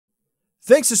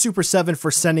Thanks to Super7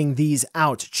 for sending these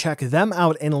out. Check them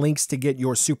out and links to get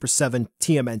your Super7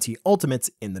 TMNT Ultimates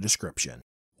in the description.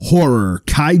 Horror,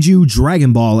 kaiju,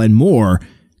 Dragon Ball, and more.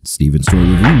 Steven Store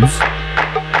Reviews.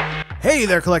 Hey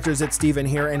there, collectors, it's Steven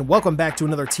here, and welcome back to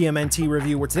another TMNT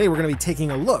review, where today we're going to be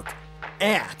taking a look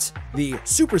at the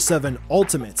Super7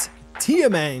 Ultimates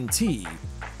TMNT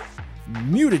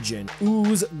Mutagen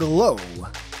Ooze Glow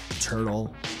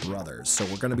Turtle Brothers. So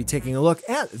we're going to be taking a look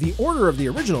at the order of the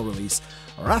original release: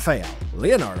 Raphael,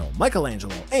 Leonardo,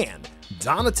 Michelangelo, and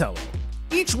Donatello.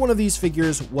 Each one of these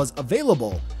figures was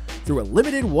available through a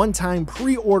limited one-time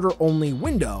pre-order only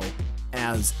window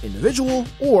as individual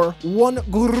or one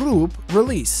group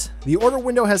release. The order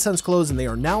window has since closed and they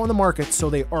are now on the market, so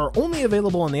they are only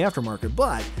available on the aftermarket,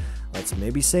 but let's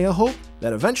maybe say a hope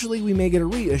that eventually we may get a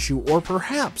reissue, or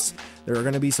perhaps there are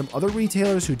going to be some other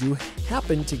retailers who do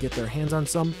happen to get their hands on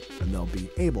some and they'll be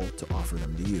able to offer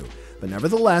them to you. But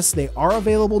nevertheless, they are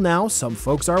available now. Some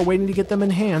folks are waiting to get them in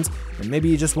hands, and maybe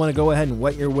you just want to go ahead and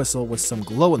wet your whistle with some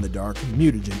glow-in-the-dark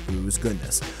Mutagen Ooze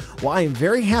goodness. Well, I am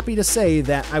very happy to say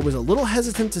that I was a little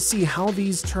hesitant to see how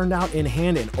these turned out in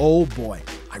hand, and oh boy,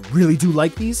 I really do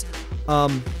like these. Yeah,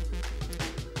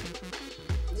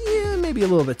 maybe a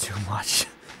little bit too much.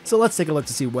 So let's take a look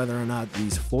to see whether or not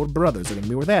these four brothers are going to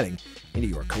be worth adding into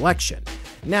your collection.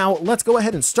 Now, let's go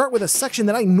ahead and start with a section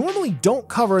that I normally don't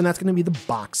cover, and that's going to be the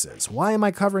boxes. Why am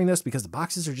I covering this? Because the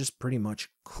boxes are just pretty much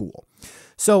cool.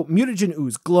 So, Mutagen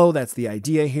Ooze Glow, that's the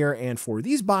idea here, and for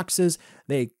these boxes,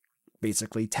 they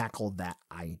basically tackle that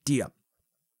idea.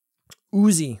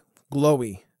 Oozy,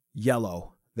 glowy,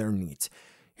 yellow, they're neat.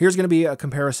 Here's going to be a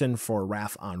comparison for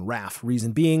Raph on Raph,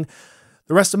 reason being,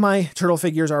 the rest of my turtle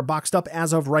figures are boxed up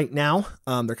as of right now.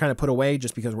 They're kind of put away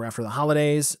just because we're after the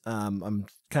holidays. I'm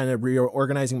kind of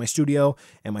reorganizing my studio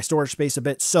and my storage space a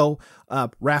bit. So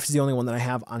Raph is the only one that I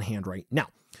have on hand right now,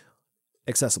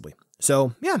 accessibly.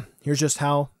 So yeah, here's just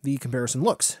how the comparison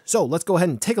looks. So let's go ahead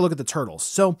and take a look at the turtles.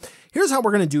 So here's how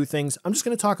we're going to do things. I'm just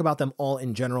going to talk about them all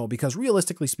in general because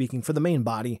realistically speaking, for the main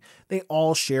body, they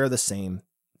all share the same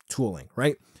tooling,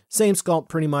 right? Same sculpt,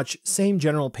 pretty much, same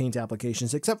general paint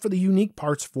applications, except for the unique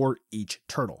parts for each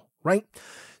turtle, right?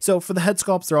 So for the head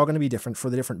sculpts, they're all going to be different. For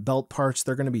the different belt parts,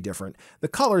 they're going to be different. The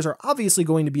colors are obviously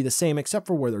going to be the same, except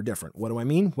for where they're different. What do I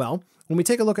mean? Well, when we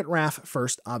take a look at Raph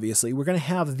first, obviously, we're going to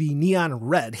have the neon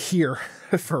red here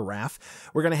for Raph.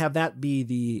 We're going to have that be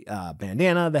the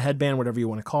bandana, the headband, whatever you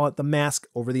want to call it, the mask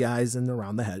over the eyes and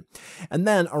around the head. And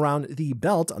then around the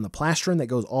belt on the plastron that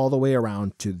goes all the way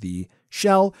around to the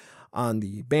shell, on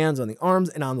the bands, on the arms,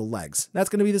 and on the legs. That's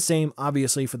going to be the same,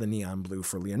 obviously, for the neon blue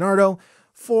for Leonardo,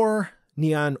 for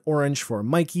neon orange for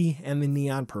Mikey, and the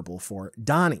neon purple for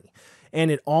Donnie.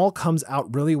 And it all comes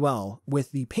out really well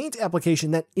with the paint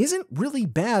application that isn't really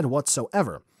bad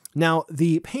whatsoever. Now,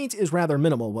 the paint is rather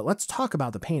minimal, but let's talk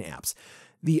about the paint apps.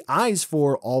 The eyes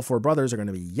for all four brothers are going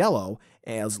to be yellow,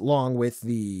 as long with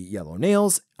the yellow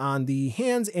nails on the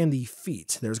hands and the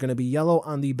feet. There's going to be yellow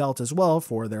on the belt as well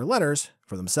for their letters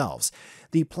for themselves.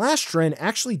 The plastron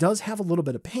actually does have a little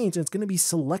bit of paint, and it's going to be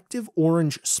selective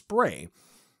orange spray,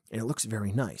 and it looks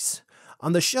very nice.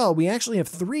 On the shell, we actually have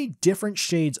three different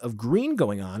shades of green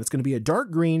going on. It's going to be a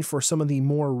dark green for some of the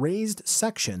more raised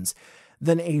sections,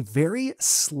 then a very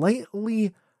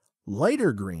slightly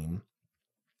lighter green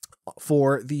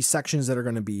for the sections that are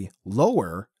going to be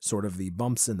lower, sort of the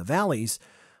bumps and the valleys.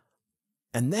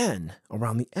 And then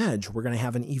around the edge, we're going to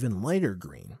have an even lighter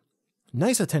green.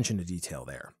 Nice attention to detail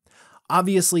there.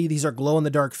 Obviously, these are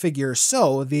glow-in-the-dark figures,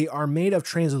 so they are made of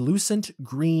translucent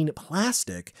green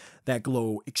plastic that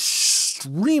glow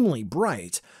extremely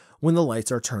bright when the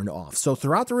lights are turned off. So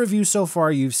throughout the review so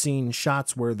far, you've seen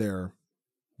shots where they're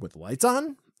with the lights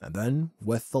on and then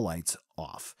with the lights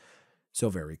off. So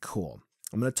very cool.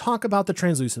 I'm going to talk about the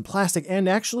translucent plastic and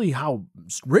actually how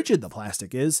rigid the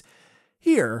plastic is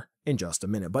here in just a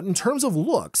minute. But in terms of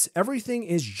looks, everything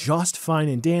is just fine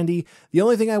and dandy. The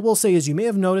only thing I will say is you may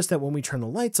have noticed that when we turn the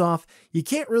lights off, you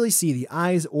can't really see the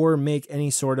eyes or make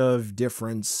any sort of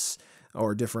difference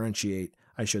or differentiate,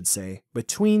 I should say,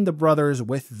 between the brothers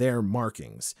with their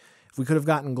markings. If we could have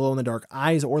gotten glow-in-the-dark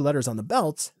eyes or letters on the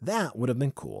belts, that would have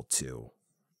been cool too.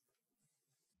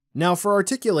 Now for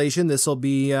articulation, this will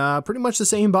be pretty much the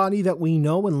same body that we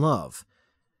know and love.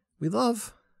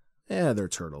 They're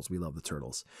turtles. We love the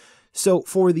turtles. So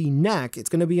for the neck, it's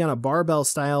going to be on a barbell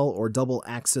style or double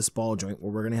axis ball joint,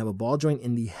 where we're going to have a ball joint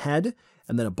in the head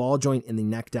and then a ball joint in the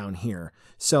neck down here.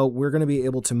 So we're going to be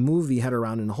able to move the head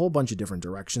around in a whole bunch of different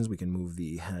directions. We can move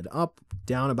the head up,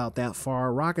 down about that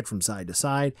far, rock it from side to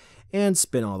side, and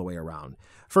spin all the way around.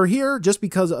 For here, just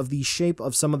because of the shape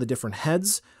of some of the different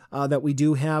heads, that we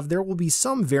do have. There will be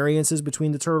some variances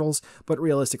between the turtles, but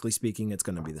realistically speaking, it's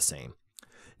going to be the same.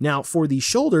 Now, for the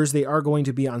shoulders, they are going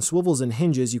to be on swivels and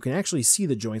hinges. You can actually see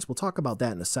the joints. We'll talk about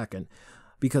that in a second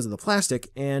because of the plastic.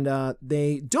 And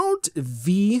they don't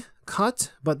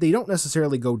V-cut, but they don't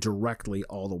necessarily go directly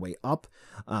all the way up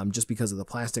just because of the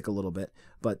plastic a little bit.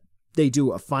 But they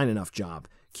do a fine enough job.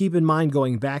 Keep in mind,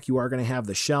 going back, you are going to have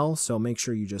the shell, so make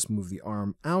sure you just move the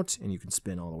arm out and you can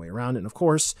spin all the way around. And of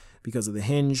course, because of the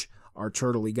hinge, our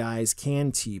turtley guys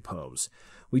can T-pose.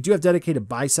 We do have dedicated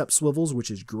bicep swivels, which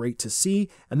is great to see.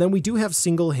 And then we do have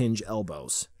single hinge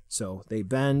elbows, so they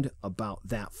bend about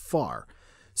that far.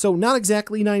 So not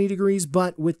exactly 90 degrees,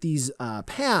 but with these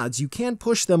pads, you can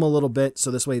push them a little bit,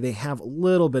 so this way they have a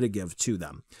little bit of give to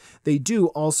them. They do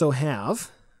also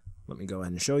have, let me go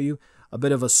ahead and show you, a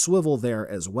bit of a swivel there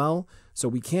as well, so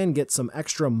we can get some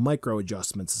extra micro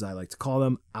adjustments, as I like to call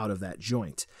them, out of that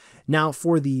joint. Now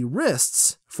for the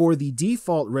wrists, for the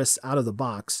default wrists out of the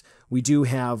box, we do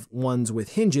have ones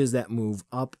with hinges that move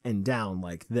up and down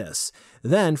like this.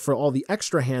 Then for all the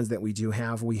extra hands that we do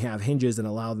have, we have hinges that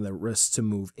allow the wrists to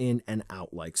move in and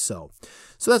out like so.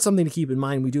 So that's something to keep in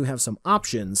mind. We do have some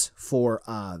options for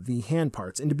the hand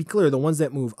parts. And to be clear, the ones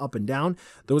that move up and down,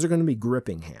 those are going to be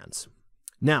gripping hands.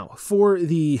 Now, for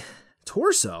the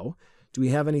torso, do we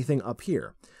have anything up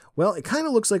here? Well, it kind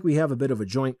of looks like we have a bit of a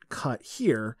joint cut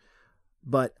here,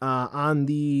 but on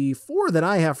the 4 that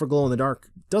I have for glow in the dark,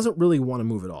 doesn't really want to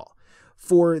move at all.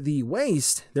 For the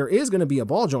waist, there is going to be a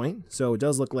ball joint, so it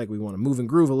does look like we want to move and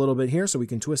groove a little bit here, so we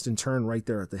can twist and turn right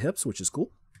there at the hips, which is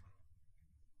cool.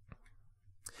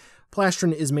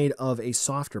 Plastron is made of a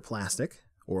softer plastic,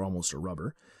 or almost a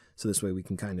rubber, so this way we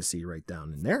can kind of see right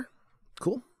down in there.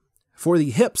 Cool. For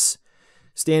the hips,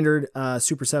 standard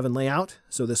Super7 layout.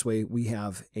 So this way we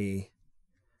have a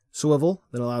swivel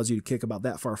that allows you to kick about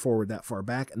that far forward, that far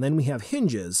back. And then we have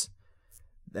hinges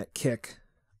that kick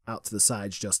out to the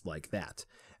sides just like that.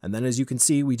 And then as you can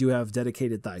see, we do have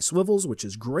dedicated thigh swivels, which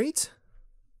is great.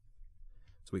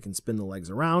 So we can spin the legs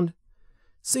around.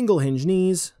 Single hinge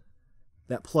knees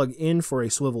that plug in for a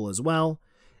swivel as well.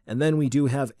 And then we do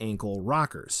have ankle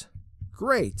rockers.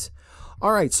 Great.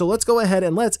 All right, so let's go ahead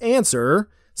and let's answer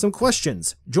some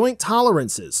questions. Joint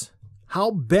tolerances.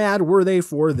 How bad were they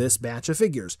for this batch of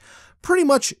figures? Pretty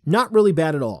much not really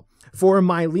bad at all. For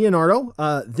my Leonardo,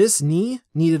 this knee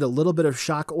needed a little bit of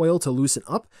shock oil to loosen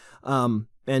up. And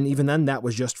even then, that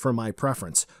was just for my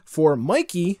preference. For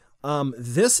Mikey,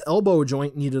 this elbow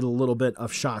joint needed a little bit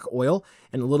of shock oil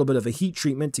and a little bit of a heat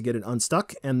treatment to get it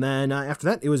unstuck. And then after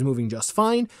that, it was moving just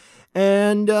fine.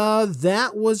 And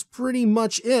that was pretty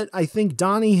much it. I think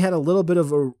Donnie had a little bit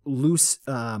of a loose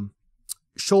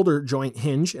shoulder joint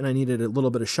hinge, and I needed a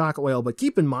little bit of shock oil. But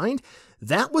keep in mind,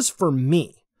 that was for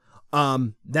me.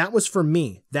 That was for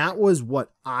me. That was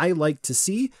what I like to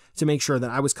see to make sure that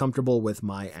I was comfortable with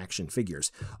my action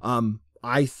figures.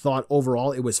 I thought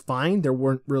overall it was fine. There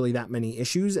weren't really that many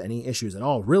issues, any issues at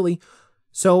all, really.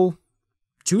 So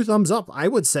 2 thumbs up, I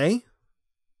would say.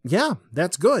 Yeah,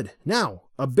 that's good. Now,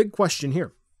 a big question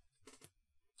here.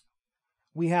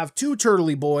 We have 2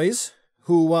 turtley boys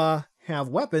who have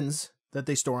weapons that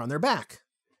they store on their back.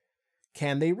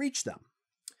 Can they reach them?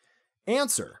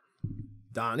 Answer,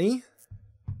 Donnie,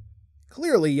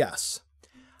 clearly yes.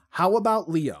 How about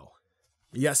Leo?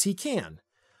 Yes, he can.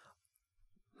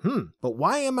 But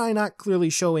why am I not clearly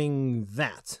showing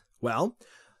that? Well,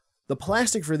 the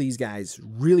plastic for these guys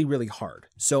really, really hard.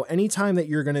 So anytime that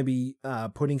you're going to be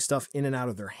putting stuff in and out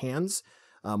of their hands,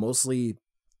 mostly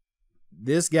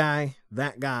this guy,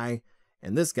 that guy,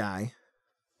 and this guy,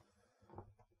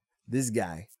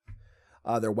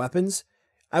 their weapons,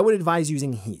 I would advise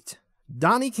using heat.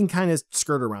 Donnie can kind of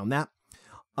skirt around that.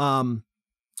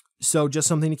 So just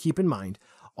something to keep in mind.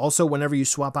 Also, whenever you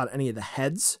swap out any of the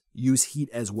heads, use heat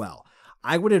as well.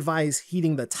 I would advise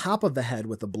heating the top of the head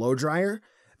with a blow dryer,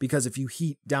 because if you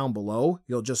heat down below,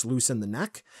 you'll just loosen the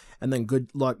neck, and then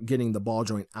good luck getting the ball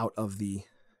joint out of the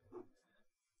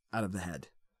head.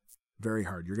 Very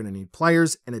hard. You're going to need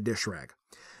pliers and a dish rag.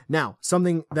 Now,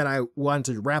 something that I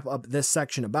wanted to wrap up this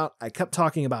section about, I kept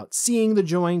talking about seeing the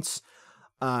joints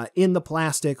in the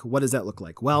plastic. What does that look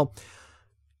like? Well,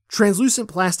 translucent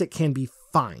plastic can be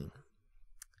fine.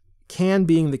 Can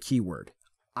being the key word.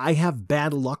 I have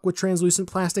bad luck with translucent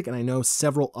plastic, and I know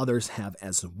several others have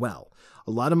as well.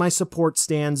 A lot of my support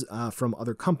stands from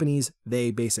other companies,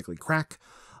 they basically crack.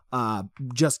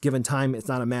 Just given time, it's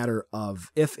not a matter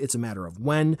of if, it's a matter of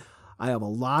when. I have a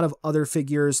lot of other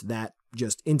figures that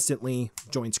just instantly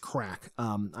joints crack.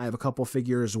 I have a couple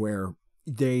figures where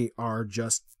they are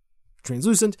just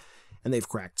translucent and they've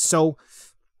cracked. So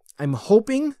I'm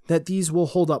hoping that these will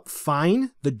hold up fine.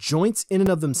 The joints in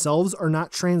and of themselves are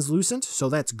not translucent, so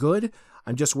that's good.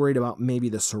 I'm just worried about maybe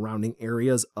the surrounding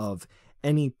areas of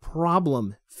any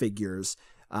problem figures,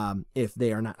 if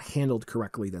they are not handled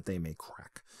correctly, that they may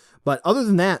crack. But other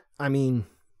than that, I mean,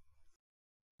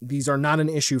 these are not an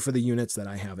issue for the units that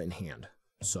I have in hand.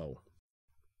 So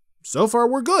far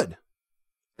we're good.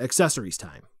 Accessories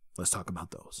time. Let's talk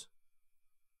about those.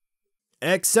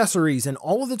 Accessories, and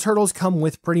all of the turtles come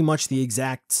with pretty much the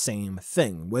exact same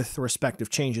thing with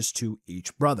respective changes to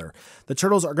each brother. The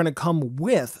turtles are going to come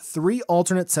with 3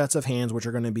 alternate sets of hands, which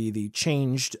are going to be the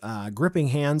changed gripping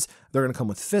hands. They're going to come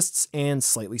with fists and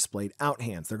slightly splayed out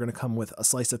hands. They're going to come with a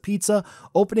slice of pizza,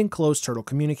 open and closed turtle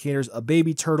communicators, a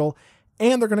baby turtle,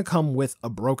 and they're going to come with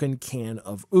a broken can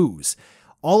of ooze.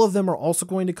 All of them are also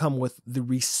going to come with the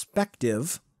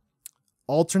respective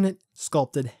alternate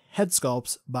sculpted head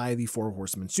sculpts by the Four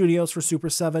Horsemen Studios for Super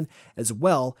 7, as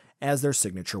well as their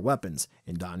signature weapons.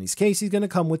 In Donnie's case, he's going to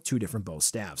come with 2 different bow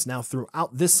staves. Now,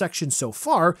 throughout this section so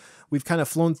far, we've kind of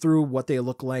flown through what they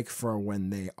look like for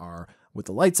when they are with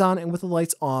the lights on and with the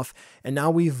lights off, and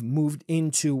now we've moved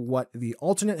into what the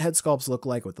alternate head sculpts look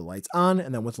like with the lights on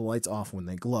and then with the lights off when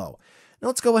they glow. Now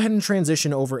let's go ahead and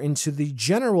transition over into the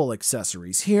general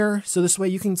accessories here, so this way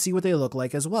you can see what they look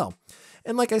like as well.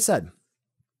 And like I said,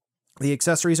 the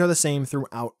accessories are the same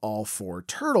throughout all 4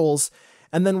 turtles,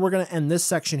 and then we're going to end this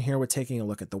section here with taking a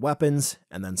look at the weapons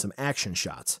and then some action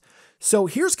shots. So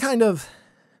here's kind of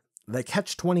the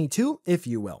catch-22, if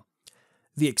you will.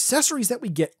 The accessories that we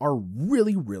get are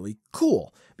really, really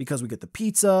cool because we get the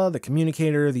pizza, the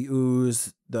communicator, the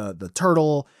ooze, the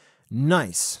turtle.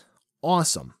 Nice.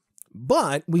 Awesome.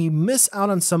 But we miss out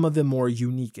on some of the more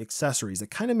unique accessories that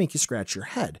kind of make you scratch your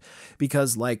head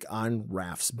because, like on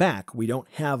Raph's back, we don't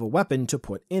have a weapon to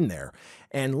put in there.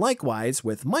 And likewise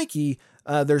with Mikey,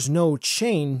 there's no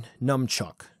chain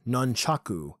nunchucky.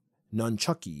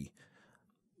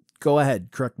 Go ahead,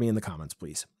 correct me in the comments,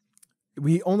 please.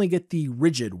 We only get the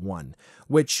rigid one,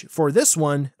 which for this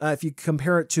one, if you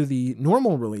compare it to the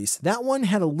normal release, that one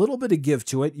had a little bit of give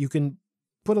to it. You can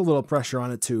put a little pressure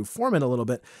on it to form it a little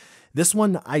bit. This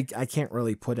one, I can't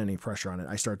really put any pressure on it.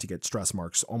 I start to get stress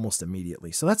marks almost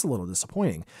immediately. So that's a little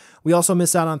disappointing. We also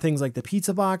miss out on things like the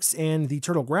pizza box and the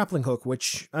turtle grappling hook,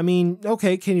 which, I mean,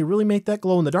 okay, can you really make that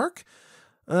glow in the dark?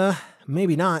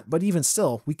 Maybe not, but even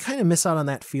still, we kind of miss out on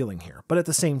that feeling here. But at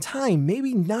the same time,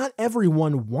 maybe not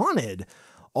everyone wanted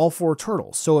all 4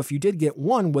 turtles. So if you did get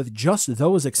one with just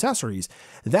those accessories,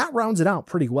 that rounds it out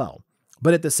pretty well.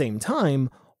 But at the same time,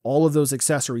 all of those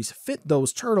accessories fit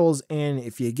those turtles, and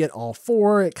if you get all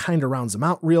 4, it kind of rounds them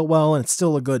out real well, and it's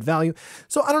still a good value.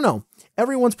 So I don't know.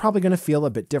 Everyone's probably going to feel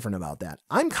a bit different about that.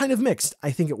 I'm kind of mixed.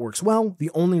 I think it works well. The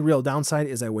only real downside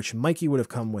is I wish Mikey would have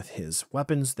come with his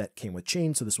weapons that came with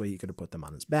chains, so this way he could have put them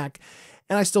on his back.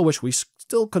 And I still wish we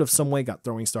still could have some way got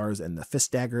throwing stars and the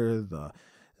fist dagger,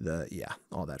 yeah,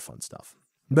 all that fun stuff.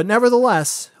 But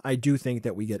nevertheless, I do think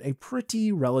that we get a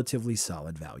pretty relatively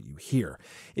solid value here.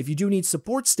 If you do need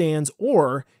support stands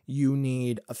or you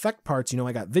need effect parts,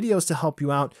 I got videos to help you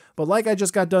out. But like I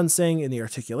just got done saying in the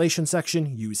articulation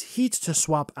section, use heat to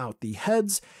swap out the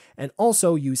heads, and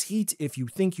also use heat if you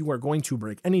think you are going to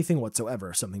break anything whatsoever.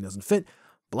 If something doesn't fit,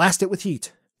 blast it with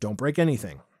heat. Don't break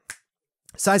anything.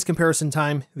 Size comparison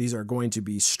time. These are going to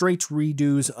be straight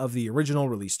redos of the original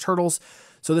release turtles.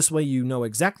 So this way you know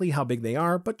exactly how big they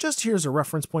are, but just here's a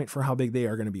reference point for how big they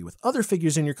are going to be with other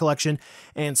figures in your collection.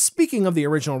 And speaking of the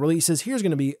original releases, here's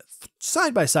going to be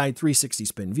side-by-side 360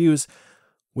 spin views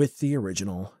with the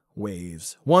original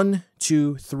waves. 1,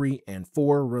 2, 3, and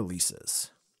 4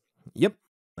 releases. Yep.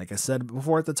 Like I said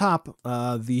before at the top,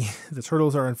 the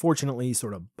turtles are unfortunately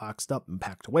sort of boxed up and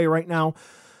packed away right now.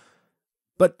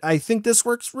 But I think this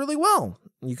works really well.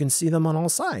 You can see them on all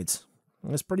sides.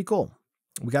 It's pretty cool.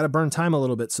 We got to burn time a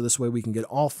little bit so this way we can get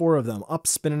all 4 of them up,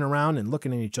 spinning around and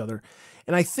looking at each other.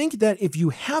 And I think that if you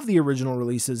have the original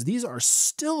releases, these are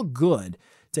still good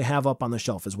to have up on the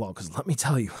shelf as well. Because let me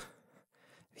tell you,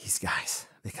 these guys,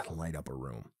 they can light up a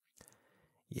room.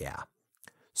 Yeah.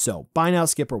 So buy now,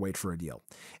 skip, or wait for a deal.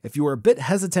 If you were a bit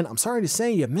hesitant, I'm sorry to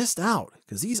say you missed out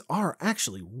because these are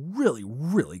actually really,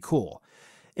 really cool.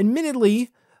 Admittedly,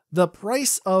 the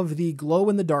price of the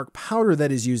glow-in-the-dark powder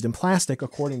that is used in plastic,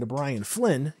 according to Brian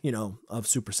Flynn, of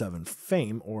Super 7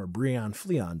 fame, or Brian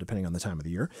Fleon, depending on the time of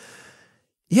the year,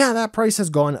 yeah, that price has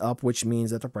gone up, which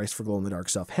means that the price for glow-in-the-dark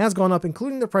stuff has gone up,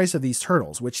 including the price of these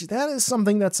turtles, which that is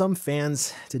something that some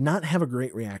fans did not have a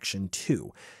great reaction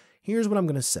to. Here's what I'm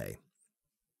going to say.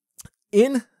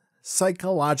 In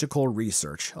psychological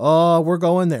research. Oh, we're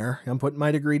going there. I'm putting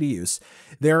my degree to use.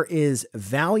 There is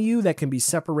value that can be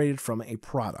separated from a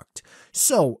product.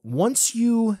 So once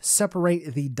you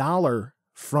separate the dollar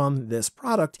from this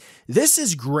product, this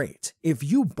is great. If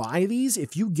you buy these,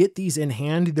 if you get these in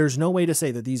hand, there's no way to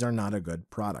say that these are not a good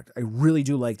product. I really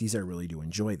do like these. I really do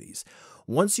enjoy these.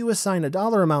 Once you assign a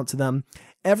dollar amount to them,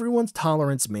 everyone's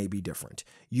tolerance may be different.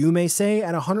 You may say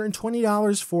at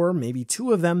 $120 for maybe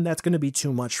 2 of them, that's going to be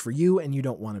too much for you and you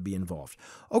don't want to be involved.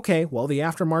 Okay, well, the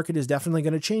aftermarket is definitely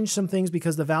going to change some things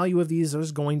because the value of these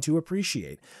is going to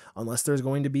appreciate, unless there's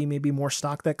going to be maybe more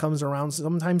stock that comes around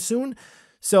sometime soon.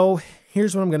 So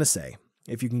here's what I'm going to say.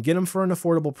 If you can get them for an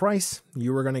affordable price,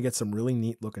 you are going to get some really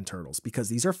neat looking turtles because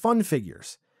these are fun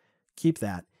figures. Keep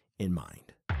that in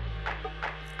mind.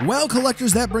 Well,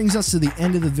 collectors, that brings us to the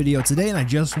end of the video today, and I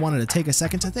just wanted to take a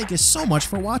second to thank you so much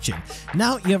for watching.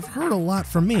 Now, you've heard a lot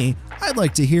from me. I'd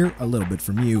like to hear a little bit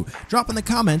from you. Drop in the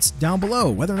comments down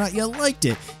below whether or not you liked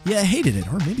it, you hated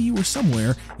it, or maybe you were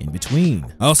somewhere in between.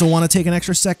 I also want to take an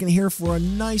extra second here for a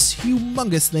nice,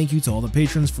 humongous thank you to all the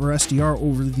patrons for SDR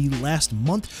over the last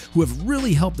month who have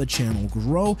really helped the channel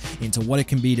grow into what it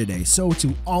can be today. So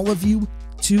to all of you,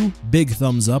 2 big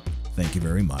thumbs up. Thank you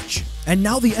very much. And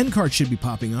now the end card should be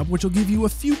popping up, which will give you a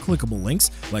few clickable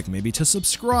links, like maybe to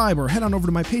subscribe or head on over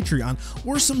to my Patreon,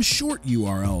 or some short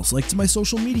URLs like to my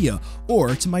social media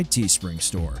or to my Teespring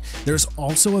store. There's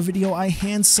also a video I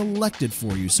hand selected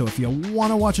for you, so if you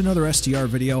want to watch another STR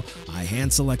video, I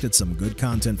hand selected some good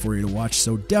content for you to watch,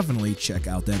 so definitely check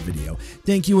out that video.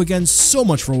 Thank you again so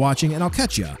much for watching, and I'll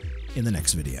catch ya in the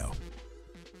next video.